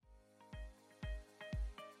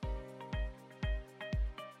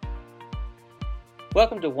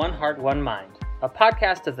Welcome to One Heart, One Mind, a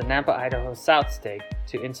podcast of the Nampa, Idaho South Stake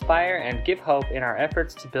to inspire and give hope in our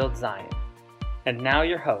efforts to build Zion. And now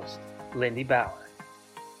your host, Lindy Bauer.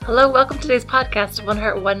 Hello, welcome to today's podcast of One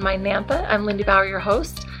Heart, One Mind Nampa. I'm Lindy Bauer, your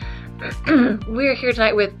host. We're here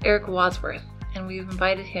tonight with Eric Wadsworth, and we've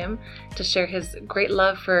invited him to share his great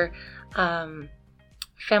love for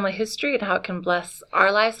family history and how it can bless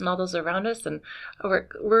our lives and all those around us. And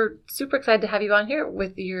we're super excited to have you on here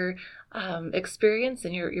with your experience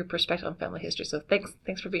and your perspective on family history. So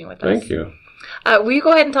thanks for being with us. Thank you. Will you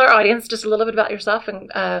go ahead and tell our audience just a little bit about yourself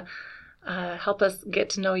and help us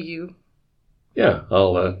get to know you? Yeah,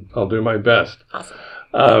 I'll do my best.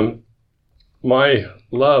 Awesome. My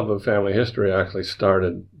love of family history actually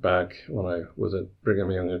started back when I was at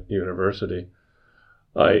Brigham Young University.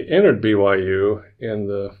 I entered BYU in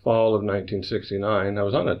the fall of 1969. I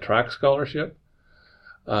was on a track scholarship,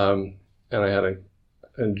 and I had an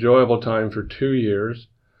enjoyable time for 2 years.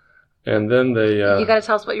 And then they... you got to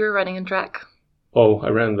tell us what you were running in track. I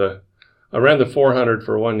ran the 400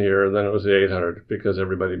 for 1 year, then it was the 800 because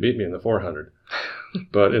everybody beat me in the 400.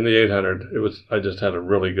 But in the 800, I just had a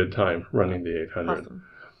really good time running the 800.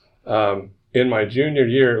 Awesome. In my junior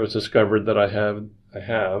year, it was discovered that I have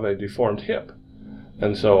a deformed hip.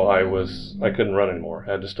 And so I couldn't run anymore.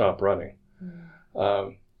 I had to stop running.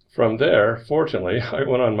 From there, fortunately, I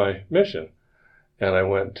went on my mission. And I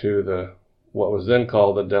went to what was then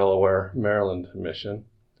called the Delaware, Maryland mission.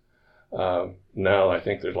 Now I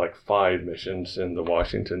think there's like 5 missions in the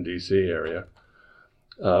Washington, D.C. area.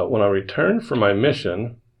 When I returned from my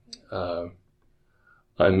mission, I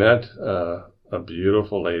met a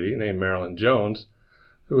beautiful lady named Marilyn Jones,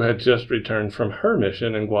 who had just returned from her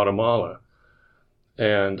mission in Guatemala.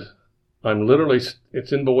 And I'm literally,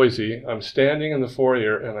 it's in Boise, I'm standing in the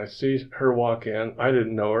foyer and I see her walk in. I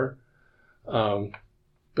didn't know her,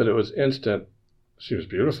 but it was instant. She was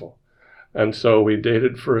beautiful. And so we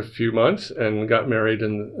dated for a few months and got married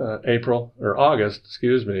in August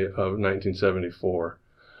of 1974.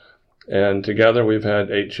 And together we've had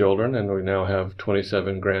 8 children, and we now have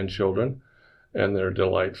 27 grandchildren, and they're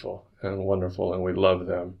delightful and wonderful, and we love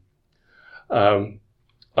them.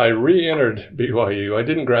 I re-entered BYU. I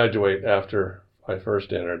didn't graduate after I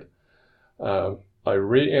first entered. I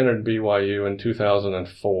re-entered BYU in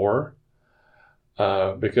 2004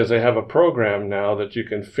 because they have a program now that you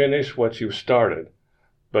can finish what you started,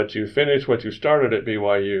 but you finish what you started at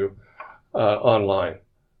BYU online.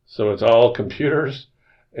 So it's all computers,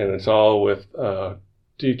 and it's all with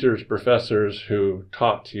teachers, professors who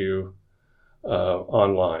taught you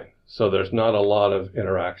online. So there's not a lot of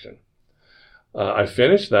interaction. I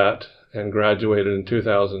finished that and graduated in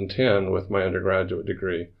 2010 with my undergraduate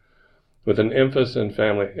degree, with an emphasis in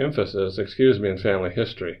family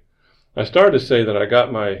history. I started to say that I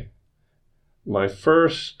got my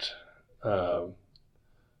first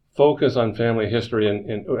focus on family history,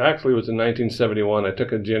 and actually it was in 1971. I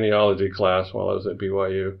took a genealogy class while I was at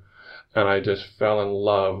BYU, and I just fell in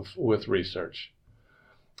love with research.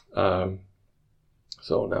 So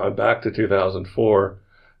now I'm back to 2004.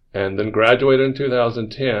 And then graduated in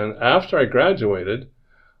 2010. After I graduated,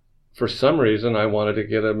 for some reason, I wanted to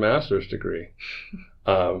get a master's degree.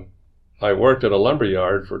 I worked at a lumber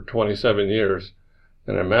yard for 27 years,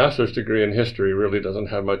 and a master's degree in history really doesn't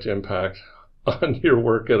have much impact on your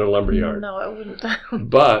work at a lumber yard. No, it wouldn't.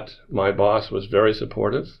 But my boss was very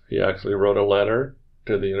supportive. He actually wrote a letter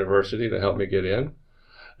to the university to help me get in.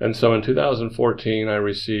 And so in 2014, I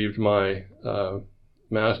received my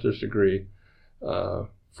master's degree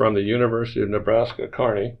from the University of Nebraska,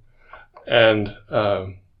 Kearney, and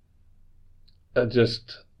I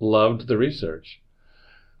just loved the research.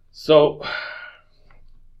 So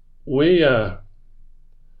Marilyn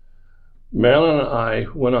and I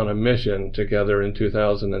went on a mission together in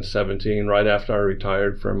 2017, right after I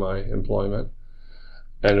retired from my employment.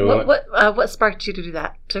 And what sparked you to do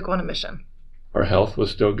that, to go on a mission? Our health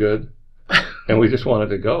was still good, and we just wanted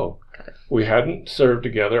to go. We hadn't served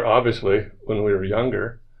together, obviously, when we were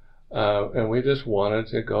younger. And we just wanted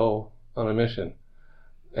to go on a mission.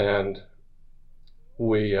 And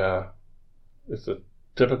it's a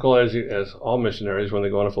typical as all missionaries, when they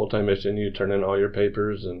go on a full-time mission, you turn in all your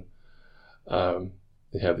papers and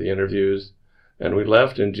you have the interviews. And we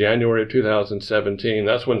left in January of 2017.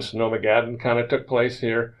 That's when Snowmageddon kind of took place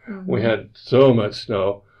here. Mm-hmm. We had so much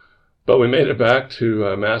snow. But we made it back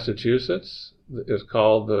to Massachusetts. It's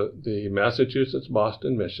called the Massachusetts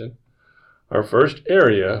Boston Mission. Our first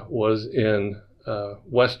area was in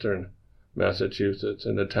western Massachusetts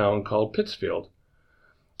in a town called Pittsfield.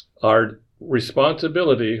 Our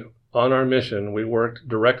responsibility on our mission, we worked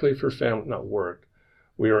directly for family,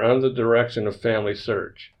 we were under the direction of Family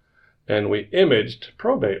Search, and we imaged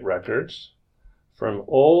probate records from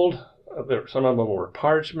old, some of them were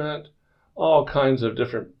parchment, all kinds of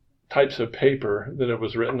different types of paper that it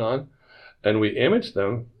was written on, and we imaged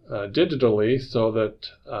them digitally so that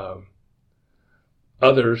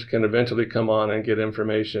others can eventually come on and get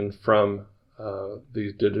information from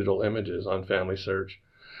these digital images on Family Search.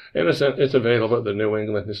 And it's available at the New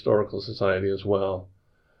England Historical Society as well.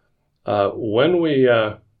 While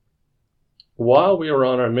we were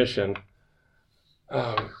on our mission,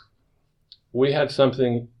 we had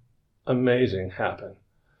something amazing happen.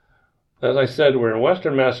 As I said, we're in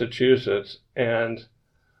Western Massachusetts, and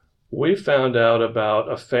we found out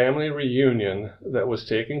about a family reunion that was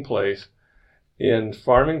taking place in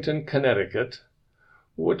Farmington, Connecticut,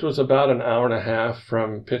 which was about an hour and a half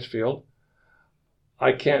from Pittsfield.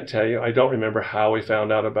 I can't tell you, I don't remember how we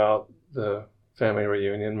found out about the family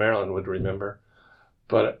reunion. Marilyn would remember.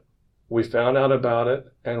 But we found out about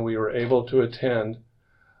it, and we were able to attend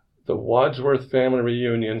the Wadsworth family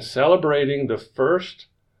reunion, celebrating the first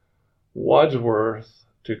Wadsworth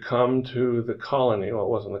to come to the colony, well, it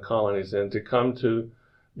wasn't the colonies then, to come to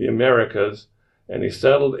the Americas, and he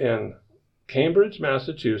settled in Cambridge,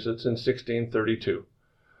 Massachusetts in 1632.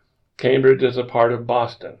 Cambridge is a part of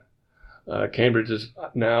Boston. Cambridge is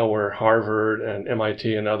now where Harvard and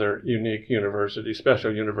MIT and other unique universities,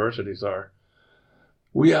 special universities are.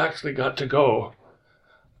 We actually got to go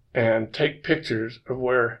and take pictures of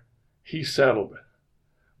where he settled,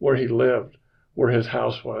 where he lived, where his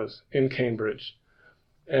house was in Cambridge.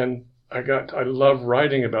 And I love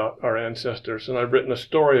writing about our ancestors, and I've written a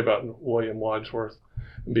story about William Wadsworth.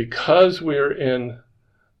 Because we're in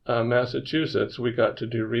Massachusetts, we got to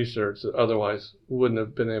do research that otherwise wouldn't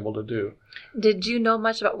have been able to do. Did you know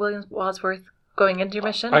much about William Wadsworth going into your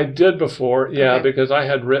mission? I did before, yeah, Okay. because I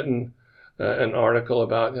had written an article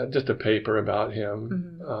about, just a paper about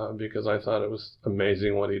him, because I thought it was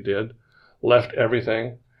amazing what he did. Left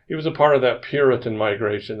everything. He was a part of that Puritan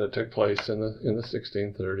migration that took place in the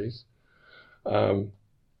 1630s.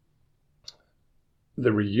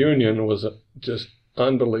 The reunion was just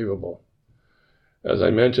unbelievable. As I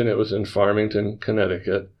mentioned, it was in Farmington,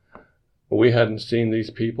 Connecticut. We hadn't seen these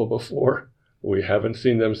people before. We haven't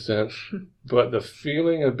seen them since. But the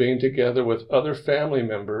feeling of being together with other family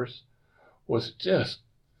members was just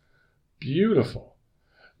beautiful.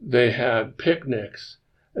 They had picnics,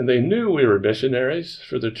 and they knew we were missionaries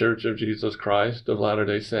for the Church of Jesus Christ of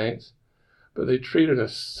Latter-day Saints, but they treated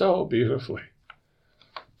us so beautifully.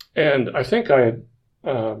 And I think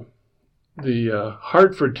the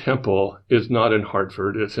Hartford Temple is not in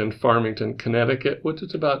Hartford. It's in Farmington, Connecticut, which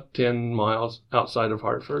is about 10 miles outside of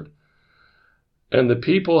Hartford. And the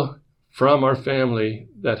people from our family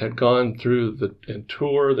that had gone through and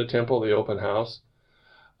tour the temple, the open house,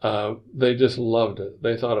 they just loved it.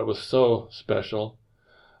 They thought it was so special.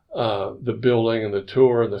 The building and the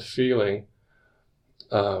tour and the feeling.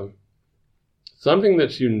 Something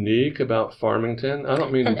that's unique about Farmington, I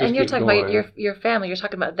don't mean to just and you're keep talking going. about your family. You're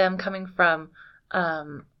talking about them coming from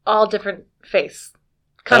all different faiths,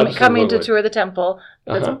 coming to Absolutely. tour the temple.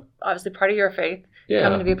 That's Uh-huh. obviously part of your faith. Yeah.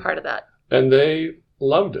 Coming to be a part of that. And they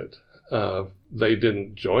loved it. They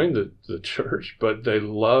didn't join the church, but they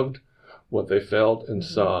loved what they felt and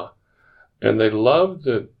saw. And they loved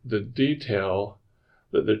the detail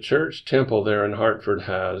that the church temple there in Hartford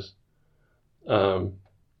has.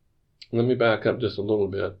 Let me back up just a little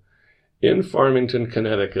bit. In Farmington,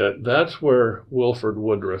 Connecticut, that's where Wilford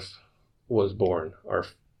Woodruff was born, our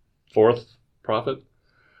fourth prophet.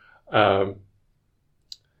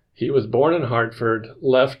 He was born in Hartford,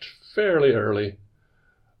 left fairly early,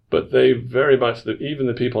 but they very much, even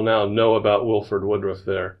the people now know about Wilford Woodruff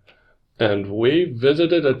there. And we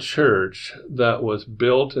visited a church that was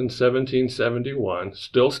built in 1771,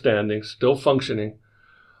 still standing, still functioning.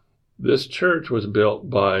 This church was built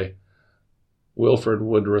by Wilford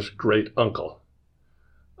Woodruff's great uncle.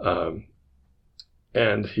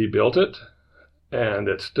 And he built it, and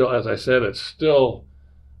it's still, as I said, it's still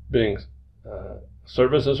being,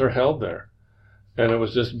 services are held there. And it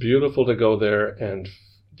was just beautiful to go there and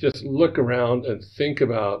just look around and think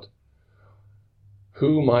about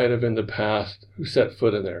who might have in the past, who set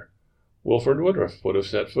foot in there. Wilford Woodruff would have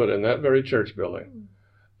set foot in that very church building.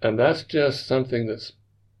 And that's just something that's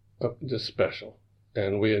just special.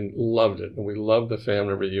 And we loved it, and we loved the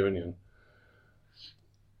family reunion.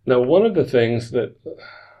 Now, one of the things that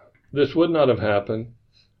this would not have happened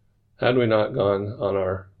had we not gone on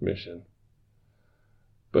our mission.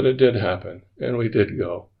 But it did happen, and we did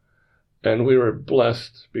go. And we were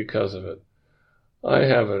blessed because of it. I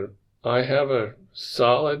have a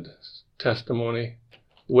solid testimony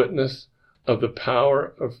witness of the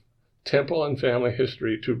power of temple and family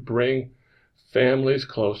history to bring families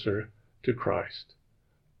closer to Christ.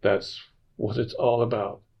 That's what it's all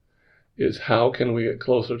about, is how can we get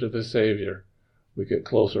closer to the Savior? We get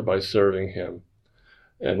closer by serving him.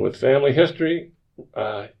 And with family history,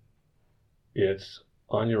 it's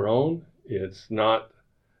on your own. It's not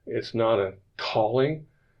a calling.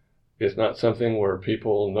 It's not something where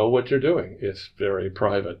people know what you're doing. It's very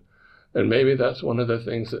private. And maybe that's one of the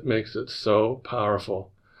things that makes it so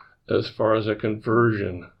powerful as far as a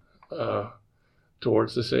conversion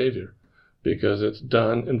towards the Savior, because it's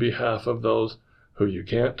done in behalf of those who you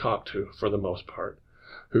can't talk to for the most part,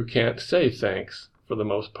 who can't say thanks for the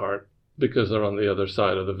most part because they're on the other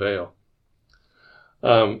side of the veil.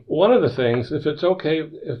 One of the things, if it's okay,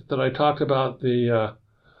 that I talked about the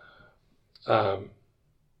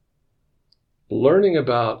learning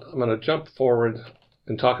about, I'm going to jump forward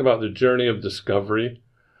and talk about the journey of discovery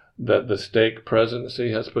that the stake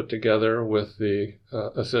presidency has put together with the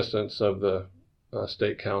assistance of the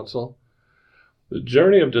Stake Council. The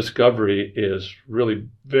journey of discovery is really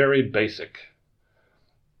very basic.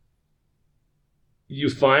 You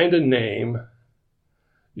find a name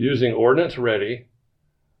using Ordinance Ready,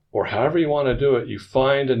 or however you want to do it, you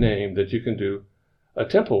find a name that you can do a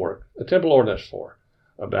temple work, a temple ordinance for,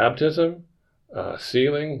 a baptism,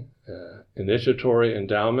 sealing, initiatory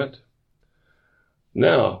endowment.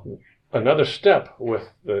 Now, another step with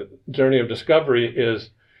the journey of discovery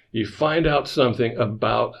is you find out something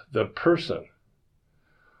about the person.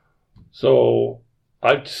 So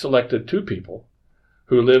I've selected two people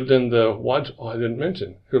who lived in the Wadsworth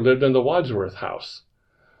house.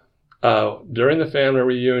 During the family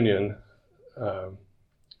reunion,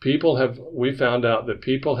 we found out that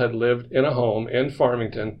people had lived in a home in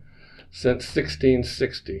Farmington since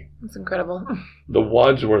 1660. That's incredible. The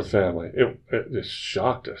Wadsworth family. It just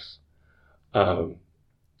shocked us. The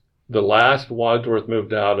last Wadsworth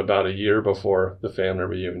moved out about a year before the family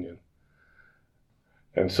reunion.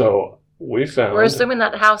 And so we found... We're assuming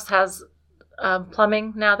that house has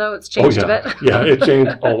plumbing now, though. It's changed a bit. Yeah, it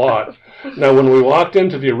changed a lot. Now, when we walked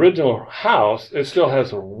into the original house, it still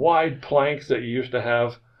has wide planks that you used to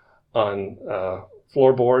have on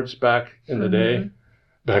floorboards back in the day,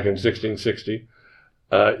 back in 1660.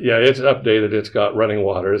 It's updated. It's got running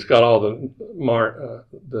water. It's got all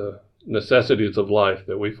the necessities of life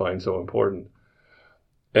that we find so important.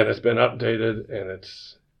 And it's been updated, and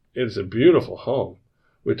it's a beautiful home.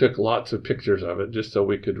 We took lots of pictures of it just so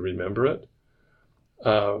we could remember it.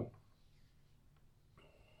 I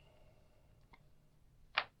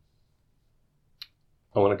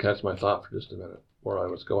want to catch my thought for just a minute, where I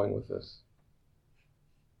was going with this.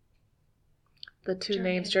 The two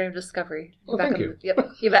names, Journey of Discovery. Oh, thank you.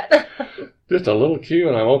 Yep, you bet. Just a little cue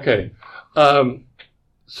and I'm okay.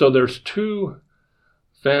 So there's two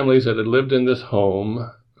families that had lived in this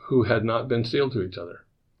home who had not been sealed to each other.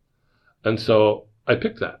 And so I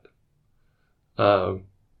picked that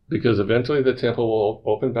because eventually the temple will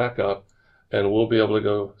open back up and we'll be able to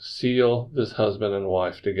go seal this husband and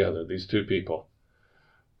wife together, these two people.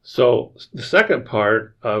 So the second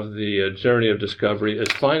part of the journey of discovery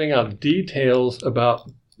is finding out details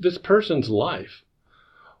about this person's life.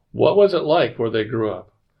 What was it like where they grew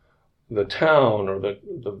up? The town or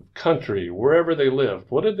the country, wherever they lived.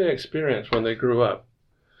 What did they experience when they grew up?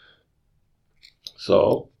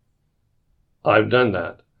 So I've done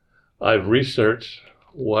that. I've researched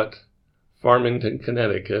what Farmington,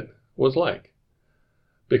 Connecticut was like,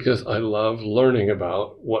 because I love learning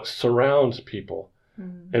about what surrounds people.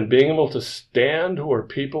 And being able to stand where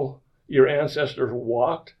people, your ancestors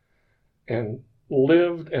walked and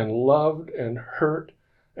lived and loved and hurt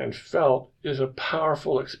and felt is a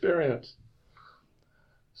powerful experience.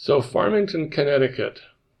 So Farmington, Connecticut,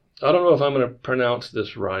 I don't know if I'm going to pronounce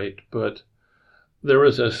this right, but there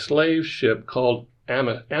was a slave ship called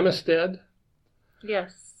Amistad.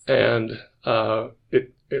 Yes. And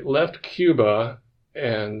it left Cuba,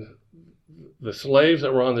 and the slaves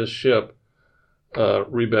that were on this ship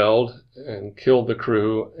rebelled and killed the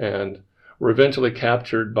crew and were eventually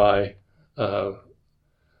captured by the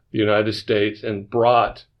United States and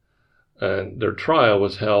brought, and their trial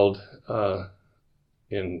was held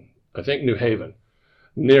in, I think, New Haven,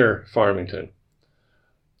 near Farmington.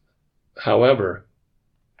 However,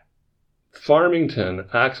 Farmington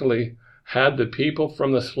actually had the people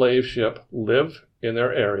from the slave ship live in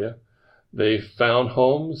their area. They found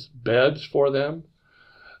homes, beds for them.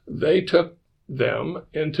 They took them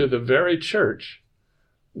into the very church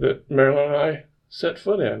that Marilyn and I set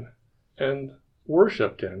foot in and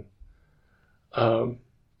worshiped in.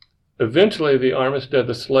 Eventually,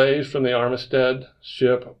 the slaves from the Armistead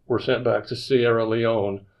ship were sent back to Sierra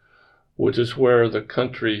Leone, which is where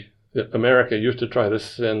America used to try to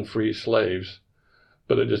send free slaves,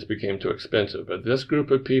 but it just became too expensive. But this group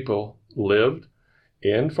of people lived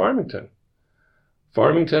in Farmington.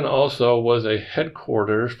 Farmington also was a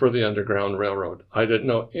headquarters for the Underground Railroad. I didn't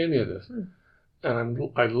know any of this. And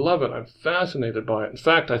I love it. I'm fascinated by it. In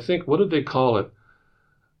fact, I think, what did they call it?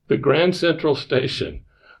 The Grand Central Station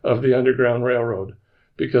of the Underground Railroad,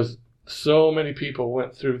 because so many people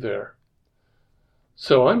went through there.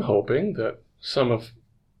 So I'm hoping that some of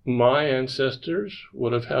my ancestors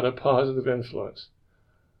would have had a positive influence.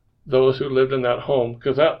 Those who lived in that home,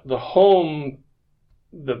 because the home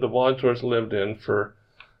that the Wadsworths lived in for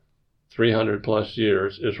 300 plus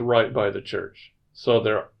years is right by the church. So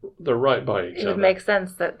they're right by each other. It would make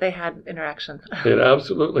sense that they had interaction. It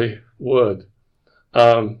absolutely would.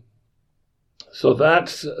 So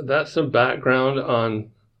that's some background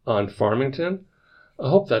on Farmington. I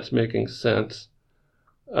hope that's making sense.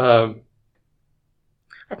 I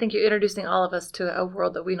think you're introducing all of us to a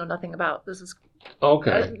world that we know nothing about. This is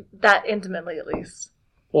okay. That intimately, at least.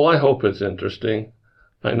 Well, I hope it's interesting.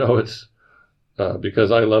 I know it's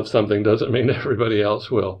because I love something doesn't mean everybody else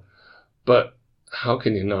will. But how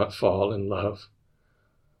can you not fall in love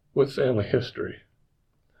with family history?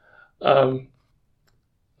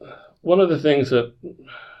 One of the things that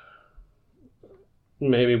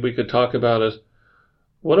maybe we could talk about is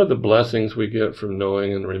what are the blessings we get from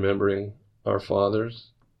knowing and remembering our fathers?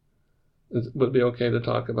 Would it be okay to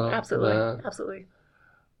talk about Absolutely. that? Absolutely.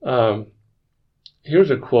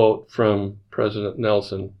 Here's a quote from President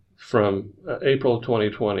Nelson from April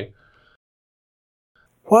 2020.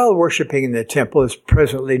 While worshiping in the temple is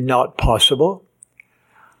presently not possible,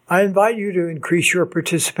 I invite you to increase your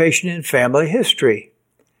participation in family history,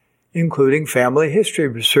 including family history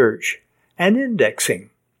research and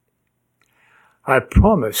indexing. I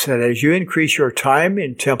promise that as you increase your time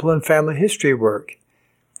in temple and family history work,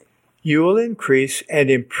 you will increase and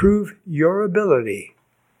improve your ability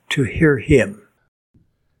to hear Him.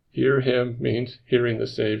 Hear Him means hearing the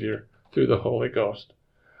Savior through the Holy Ghost.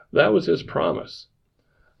 That was His promise,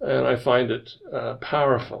 and I find it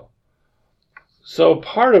powerful. So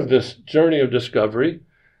part of this journey of discovery,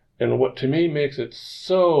 and what to me makes it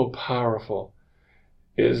so powerful,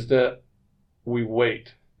 is that we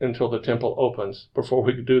wait until the temple opens before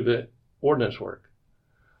we do the ordinance work.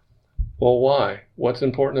 Well, why? What's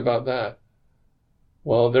important about that?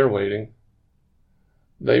 Well, they're waiting.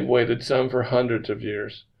 They've waited some for hundreds of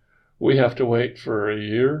years. We have to wait for a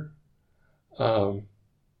year.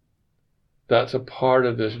 That's a part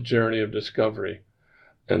of this journey of discovery.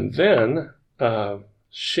 And then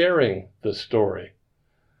sharing the story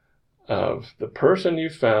of the person you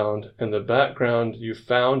found and the background you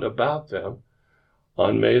found about them.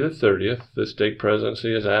 On May the 30th, the stake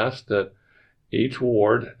presidency has asked that each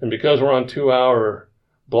ward, and because we're on 2-hour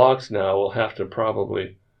blocks now, we'll have to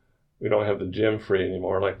we don't have the gym free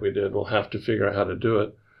anymore like we did. We'll have to figure out how to do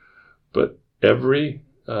it. But every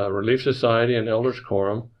Relief Society and Elders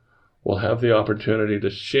Quorum will have the opportunity to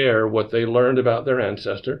share what they learned about their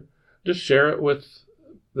ancestor. Just share it with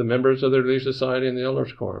the members of the Relief Society and the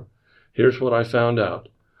Elders Quorum. Here's what I found out.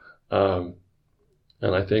 And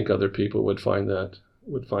I think other people would find that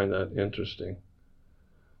interesting.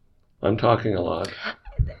 I'm talking a lot.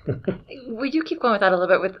 Will you keep going with that a little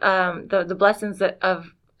bit with the blessings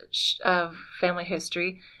of family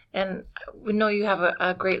history? And we know you have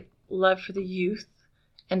a great love for the youth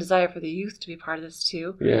and desire for the youth to be part of this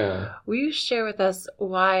too. Yeah. Will you share with us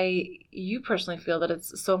why you personally feel that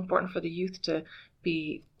it's so important for the youth to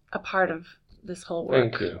be a part of this whole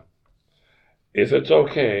work? Thank you. If it's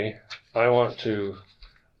okay, I want to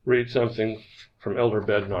read something from Elder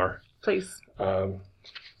Bednar. Please.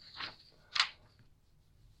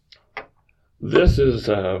 This is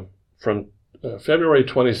from February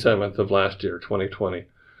 27th of last year, 2020.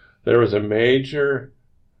 There was a major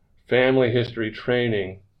family history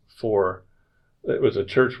training it was a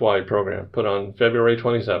church-wide program put on February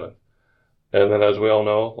 27th. And then, as we all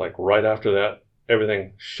know, like right after that,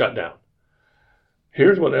 everything shut down.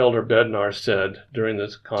 Here's what Elder Bednar said during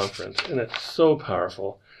this conference, and it's so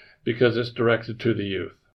powerful because it's directed to the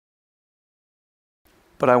youth.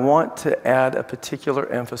 But I want to add a particular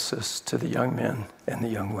emphasis to the young men and the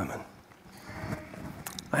young women.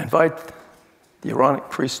 I invite the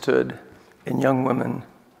Aaronic priesthood and young women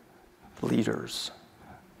leaders,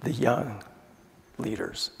 the young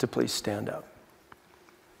leaders, to please stand up.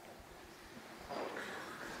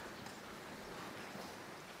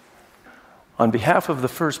 On behalf of the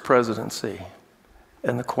First Presidency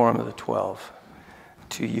and the Quorum of the 12,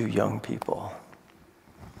 to you young people.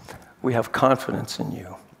 We have confidence in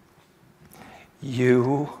you.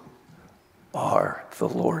 You are the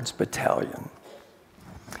Lord's battalion.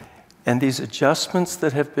 And these adjustments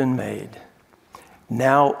that have been made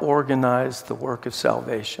now organize the work of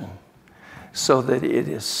salvation so that it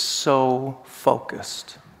is so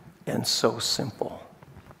focused and so simple.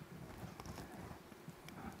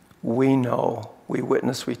 We know, we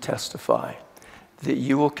witness, we testify that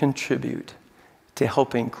you will contribute to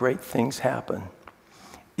helping great things happen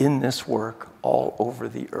in this work all over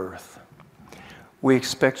the earth. We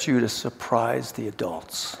expect you to surprise the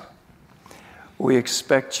adults. We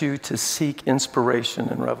expect you to seek inspiration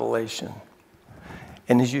and revelation.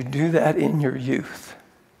 And as you do that in your youth,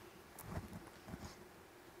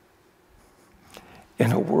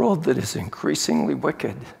 in a world that is increasingly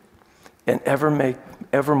wicked and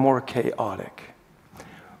ever more chaotic,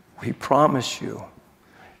 we promise you,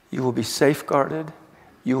 you will be safeguarded,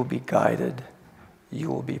 you will be guided, you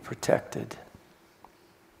will be protected.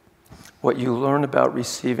 What you learn about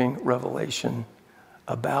receiving revelation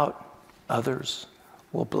about others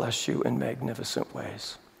will bless you in magnificent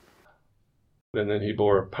ways. And then he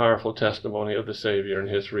bore a powerful testimony of the Savior and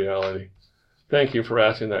his reality. Thank you for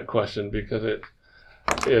asking that question, because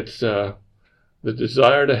it's the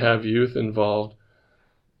desire to have youth involved.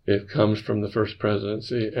 It comes from the First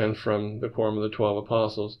Presidency and from the Quorum of the 12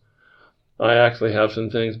 Apostles. I actually have some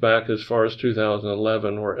things back as far as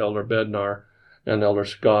 2011 where Elder Bednar and Elder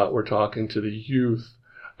Scott were talking to the youth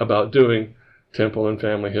about doing temple and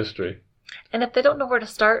family history. And if they don't know where to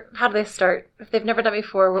start, how do they start? If they've never done it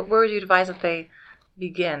before, where would you advise that they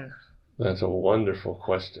begin? That's a wonderful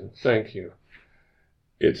question. Thank you.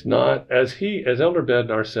 It's not, as Elder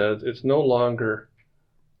Bednar says, it's no longer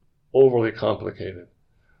overly complicated.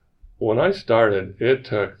 When I started, it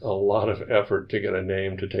took a lot of effort to get a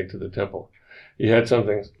name to take to the temple. You had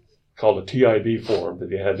something called a TIB form that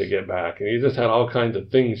you had to get back, and you just had all kinds of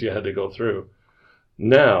things you had to go through.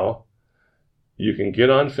 Now, you can get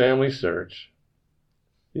on Family Search.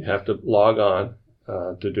 You have to log on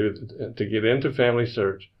to get into Family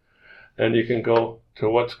Search, and you can go to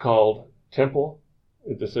what's called Temple.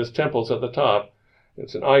 It says Temples at the top.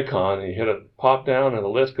 It's an icon, and you hit a pop down, and the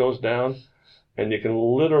list goes down, and you can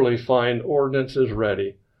literally find ordinances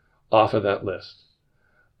ready off of that list.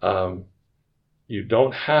 You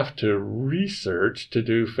don't have to research to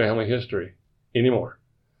do family history anymore.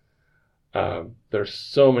 There's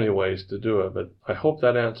so many ways to do it, but I hope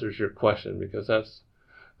that answers your question, because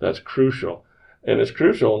that's crucial. And it's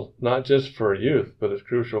crucial not just for youth, but it's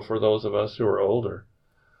crucial for those of us who are older,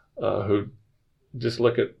 who just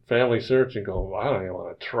look at Family Search and go, well, I don't even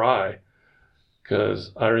want to try.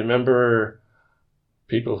 Because I remember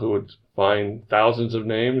people who would find thousands of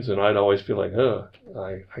names, and I'd always feel like,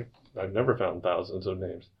 I've never found thousands of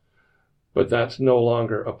names. But that's no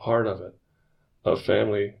longer a part of it,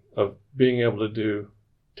 of being able to do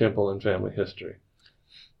temple and family history.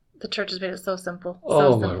 The church has made it so simple.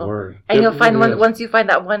 Oh, so simple. My word. And you'll find once you find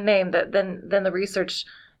that one name, that then the research,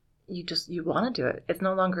 you want to do it. It's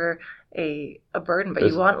no longer a burden, but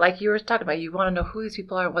you want, like you were talking about, you want to know who these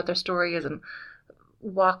people are and what their story is, and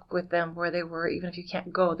walk with them where they were, even if you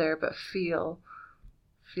can't go there, but feel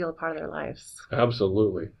a part of their lives.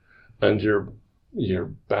 Absolutely. And you're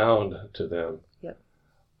bound to them. Yep.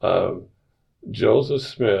 Joseph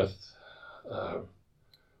Smith,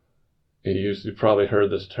 you probably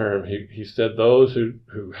heard this term. He said those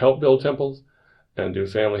who help build temples and do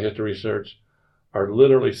family history research are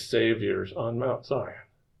literally saviors on Mount Zion.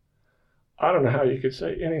 I don't know how you could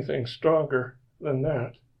say anything stronger than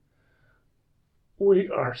that. We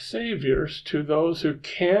are saviors to those who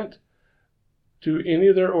can't do any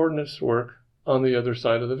of their ordinance work on the other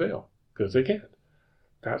side of the veil, because they can't.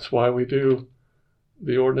 That's why we do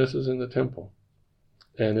the ordinances in the temple.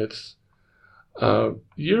 And it's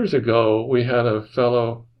years ago, we had a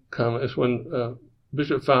fellow come. It's when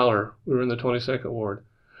Bishop Fowler, we were in the 22nd Ward.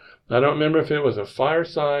 I don't remember if it was a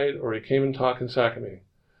fireside or he came and talked in Sacramento.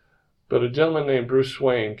 But a gentleman named Bruce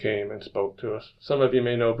Swain came and spoke to us. Some of you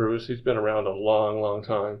may know Bruce. He's been around a long, long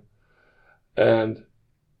time. And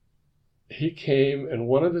he came, and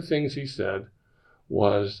one of the things he said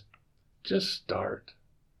was, just start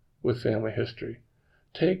with family history.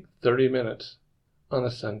 Take 30 minutes on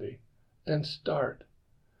a Sunday and start.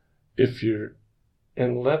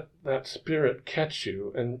 And let that spirit catch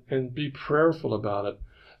you, and be prayerful about it,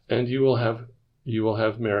 and you will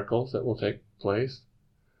have miracles that will take place.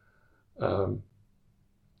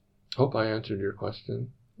 Hope I answered your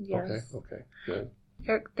question. Yes. Okay, good.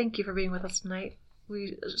 Eric, thank you for being with us tonight.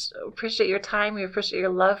 We just appreciate your time. We appreciate your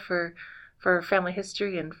love for for family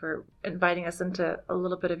history and for inviting us into a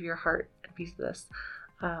little bit of your heart and piece of this.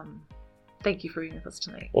 Thank you for being with us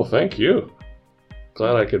tonight. Well, thank you.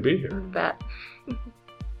 Glad I could be here. You bet.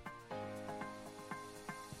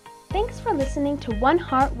 Thanks for listening to One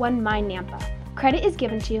Heart, One Mind Nampa. Credit is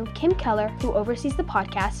given to Kim Keller, who oversees the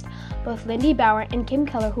podcast, both Lindy Bauer and Kim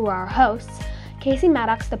Keller, who are our hosts, Casey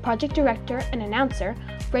Maddox, the project director and announcer,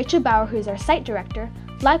 Rachel Bauer, who is our site director.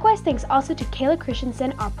 Likewise, thanks also to Kayla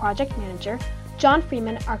Christensen, our project manager, John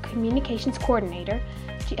Freeman, our communications coordinator,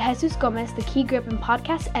 Jesus Gomez, the key grip and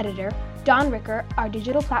podcast editor, Don Ricker, our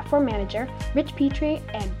digital platform manager, Rich Petrie,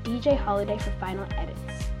 and DJ Holiday for final edits.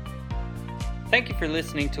 Thank you for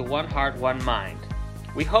listening to One Heart, One Mind.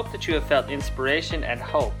 We hope that you have felt inspiration and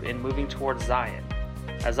hope in moving towards Zion.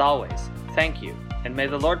 As always, thank you, and may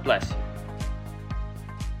the Lord bless you.